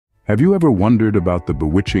Have you ever wondered about the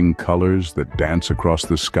bewitching colors that dance across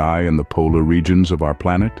the sky in the polar regions of our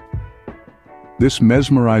planet? This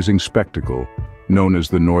mesmerizing spectacle, known as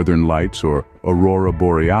the Northern Lights or Aurora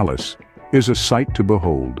Borealis, is a sight to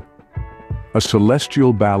behold. A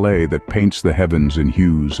celestial ballet that paints the heavens in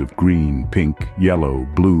hues of green, pink, yellow,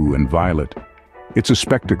 blue, and violet. It's a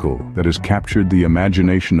spectacle that has captured the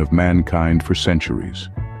imagination of mankind for centuries.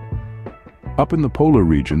 Up in the polar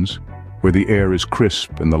regions, where the air is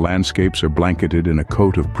crisp and the landscapes are blanketed in a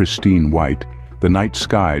coat of pristine white, the night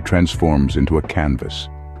sky transforms into a canvas.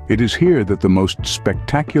 It is here that the most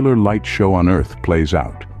spectacular light show on Earth plays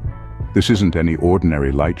out. This isn't any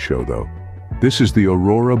ordinary light show, though. This is the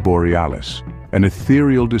Aurora Borealis, an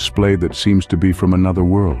ethereal display that seems to be from another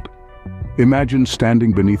world. Imagine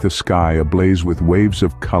standing beneath a sky ablaze with waves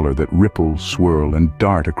of color that ripple, swirl, and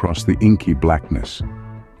dart across the inky blackness.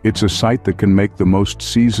 It's a sight that can make the most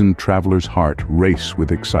seasoned traveler's heart race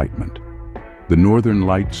with excitement. The Northern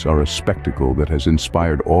Lights are a spectacle that has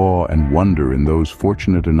inspired awe and wonder in those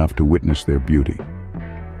fortunate enough to witness their beauty.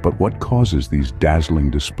 But what causes these dazzling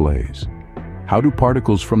displays? How do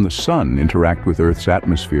particles from the sun interact with Earth's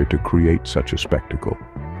atmosphere to create such a spectacle?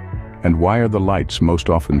 And why are the lights most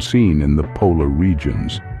often seen in the polar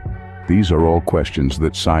regions? These are all questions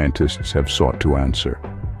that scientists have sought to answer.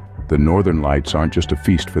 The Northern Lights aren't just a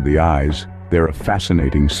feast for the eyes, they're a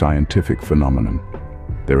fascinating scientific phenomenon.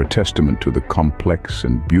 They're a testament to the complex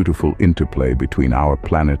and beautiful interplay between our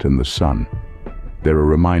planet and the sun. They're a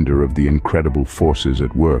reminder of the incredible forces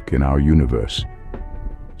at work in our universe.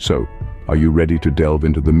 So, are you ready to delve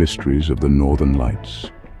into the mysteries of the Northern Lights?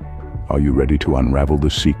 Are you ready to unravel the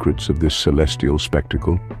secrets of this celestial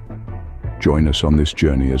spectacle? Join us on this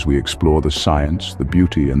journey as we explore the science, the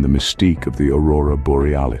beauty, and the mystique of the Aurora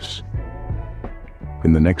Borealis.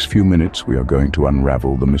 In the next few minutes, we are going to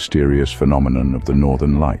unravel the mysterious phenomenon of the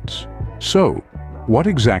Northern Lights. So, what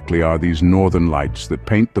exactly are these Northern Lights that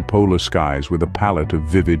paint the polar skies with a palette of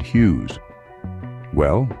vivid hues?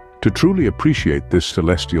 Well, to truly appreciate this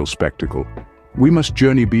celestial spectacle, we must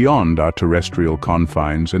journey beyond our terrestrial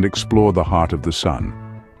confines and explore the heart of the sun.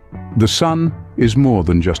 The sun is more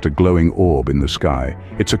than just a glowing orb in the sky.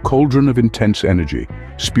 It's a cauldron of intense energy,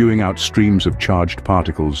 spewing out streams of charged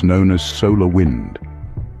particles known as solar wind.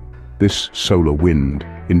 This solar wind,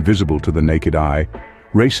 invisible to the naked eye,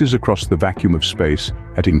 races across the vacuum of space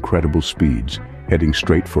at incredible speeds, heading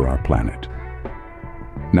straight for our planet.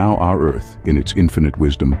 Now our Earth, in its infinite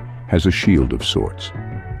wisdom, has a shield of sorts.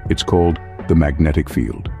 It's called the magnetic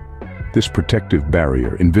field. This protective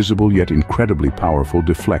barrier, invisible yet incredibly powerful,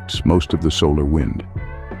 deflects most of the solar wind.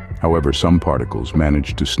 However, some particles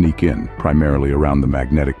manage to sneak in, primarily around the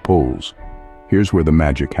magnetic poles. Here's where the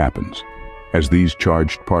magic happens. As these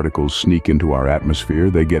charged particles sneak into our atmosphere,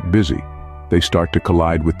 they get busy. They start to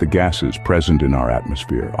collide with the gases present in our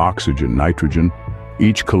atmosphere, oxygen, nitrogen.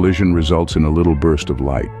 Each collision results in a little burst of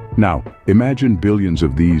light. Now, imagine billions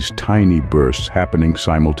of these tiny bursts happening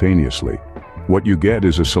simultaneously. What you get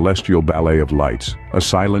is a celestial ballet of lights, a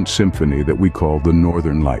silent symphony that we call the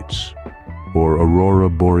Northern Lights, or Aurora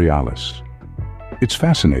Borealis. It's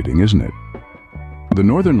fascinating, isn't it? The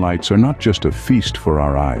Northern Lights are not just a feast for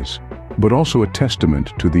our eyes, but also a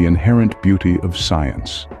testament to the inherent beauty of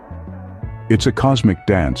science. It's a cosmic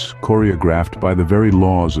dance choreographed by the very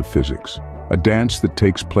laws of physics, a dance that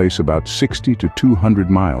takes place about 60 to 200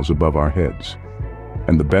 miles above our heads.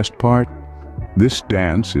 And the best part? This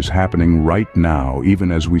dance is happening right now, even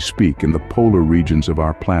as we speak, in the polar regions of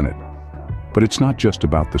our planet. But it's not just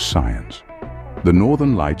about the science. The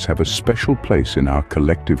Northern Lights have a special place in our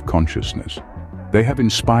collective consciousness. They have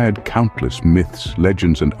inspired countless myths,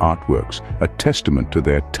 legends, and artworks, a testament to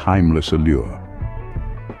their timeless allure.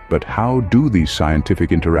 But how do these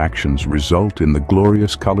scientific interactions result in the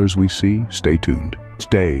glorious colors we see? Stay tuned.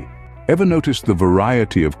 Ever noticed the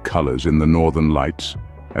variety of colors in the Northern Lights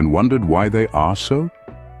and wondered why they are so?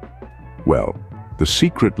 Well, the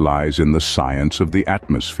secret lies in the science of the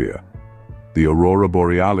atmosphere. The Aurora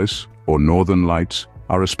Borealis, or Northern Lights,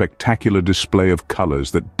 are a spectacular display of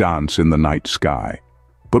colors that dance in the night sky.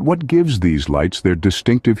 But what gives these lights their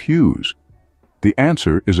distinctive hues? The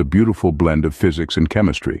answer is a beautiful blend of physics and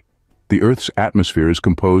chemistry. The Earth's atmosphere is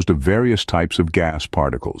composed of various types of gas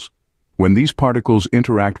particles. When these particles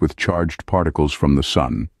interact with charged particles from the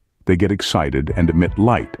sun, they get excited and emit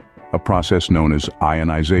light, a process known as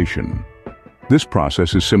ionization. This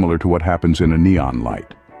process is similar to what happens in a neon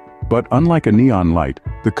light. But unlike a neon light,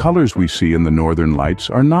 the colors we see in the Northern Lights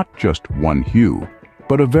are not just one hue,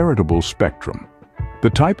 but a veritable spectrum. The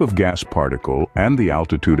type of gas particle and the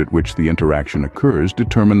altitude at which the interaction occurs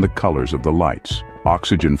determine the colors of the lights.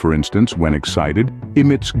 Oxygen, for instance, when excited,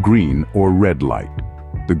 emits green or red light.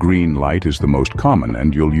 The green light is the most common,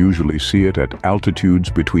 and you'll usually see it at altitudes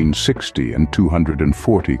between 60 and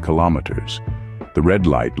 240 kilometers. The red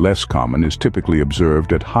light, less common, is typically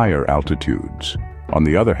observed at higher altitudes. On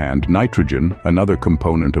the other hand, nitrogen, another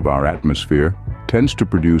component of our atmosphere, tends to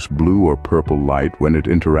produce blue or purple light when it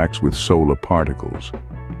interacts with solar particles.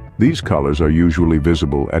 These colors are usually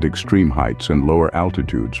visible at extreme heights and lower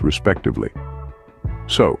altitudes, respectively.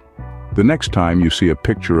 So, the next time you see a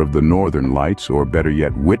picture of the northern lights, or better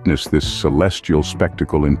yet, witness this celestial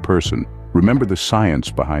spectacle in person, remember the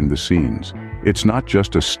science behind the scenes. It's not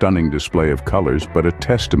just a stunning display of colors, but a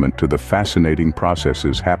testament to the fascinating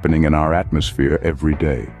processes happening in our atmosphere every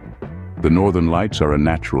day. The northern lights are a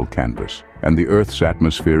natural canvas, and the Earth's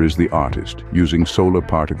atmosphere is the artist, using solar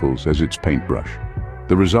particles as its paintbrush.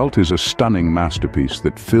 The result is a stunning masterpiece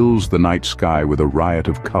that fills the night sky with a riot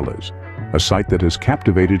of colors, a sight that has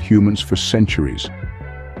captivated humans for centuries.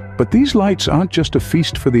 But these lights aren't just a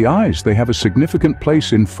feast for the eyes, they have a significant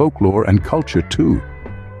place in folklore and culture too.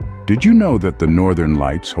 Did you know that the northern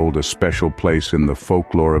lights hold a special place in the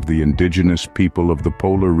folklore of the indigenous people of the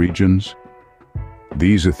polar regions?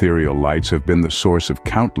 These ethereal lights have been the source of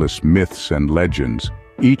countless myths and legends,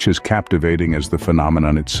 each as captivating as the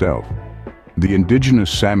phenomenon itself. The indigenous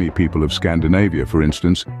Sami people of Scandinavia, for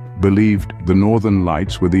instance, believed the northern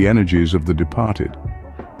lights were the energies of the departed.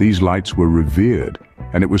 These lights were revered,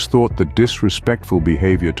 and it was thought that disrespectful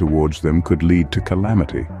behavior towards them could lead to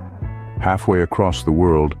calamity. Halfway across the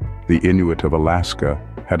world, the Inuit of Alaska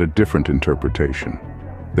had a different interpretation.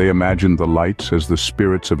 They imagined the lights as the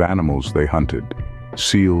spirits of animals they hunted: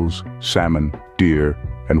 seals, salmon, deer,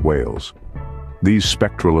 and whales. These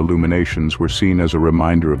spectral illuminations were seen as a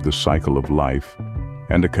reminder of the cycle of life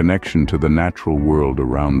and a connection to the natural world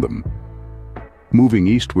around them. Moving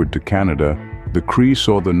eastward to Canada, the Cree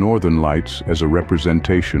saw the northern lights as a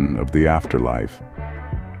representation of the afterlife.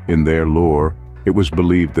 In their lore, it was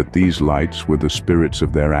believed that these lights were the spirits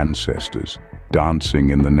of their ancestors, dancing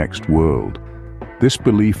in the next world. This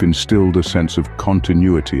belief instilled a sense of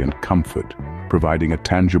continuity and comfort, providing a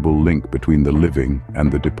tangible link between the living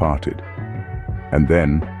and the departed. And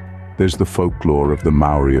then, there's the folklore of the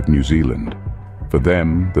Maori of New Zealand. For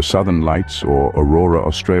them, the southern lights, or aurora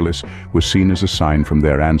australis, was seen as a sign from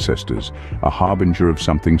their ancestors, a harbinger of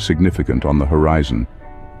something significant on the horizon.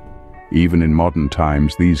 Even in modern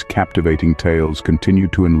times, these captivating tales continue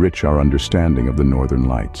to enrich our understanding of the northern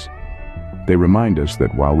lights. They remind us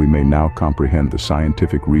that while we may now comprehend the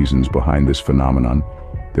scientific reasons behind this phenomenon,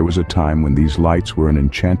 there was a time when these lights were an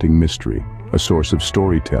enchanting mystery, a source of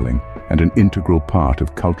storytelling, and an integral part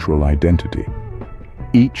of cultural identity.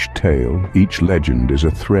 Each tale, each legend is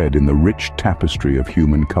a thread in the rich tapestry of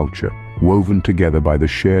human culture, woven together by the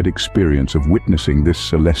shared experience of witnessing this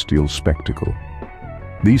celestial spectacle.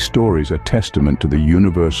 These stories are testament to the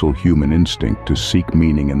universal human instinct to seek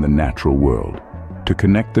meaning in the natural world, to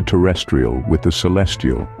connect the terrestrial with the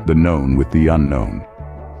celestial, the known with the unknown.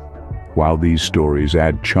 While these stories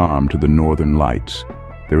add charm to the northern lights,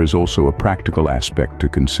 there is also a practical aspect to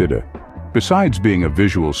consider. Besides being a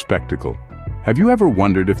visual spectacle, have you ever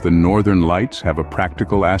wondered if the northern lights have a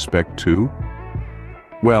practical aspect too?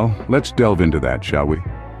 Well, let's delve into that, shall we?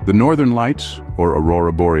 The northern lights, or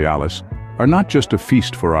aurora borealis, are not just a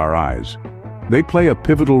feast for our eyes. They play a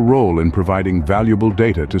pivotal role in providing valuable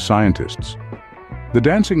data to scientists. The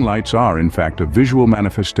dancing lights are, in fact, a visual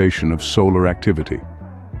manifestation of solar activity.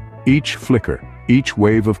 Each flicker, each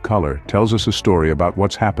wave of color tells us a story about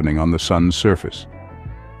what's happening on the sun's surface.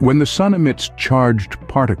 When the sun emits charged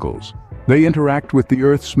particles, they interact with the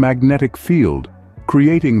Earth's magnetic field,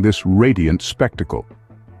 creating this radiant spectacle.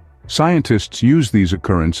 Scientists use these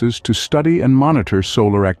occurrences to study and monitor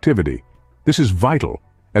solar activity. This is vital,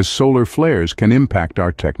 as solar flares can impact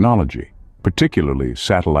our technology, particularly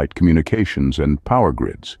satellite communications and power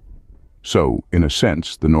grids. So, in a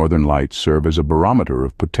sense, the northern lights serve as a barometer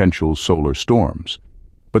of potential solar storms.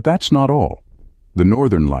 But that's not all. The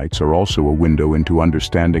northern lights are also a window into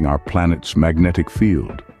understanding our planet's magnetic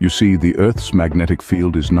field. You see, the Earth's magnetic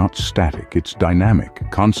field is not static, it's dynamic,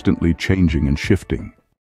 constantly changing and shifting.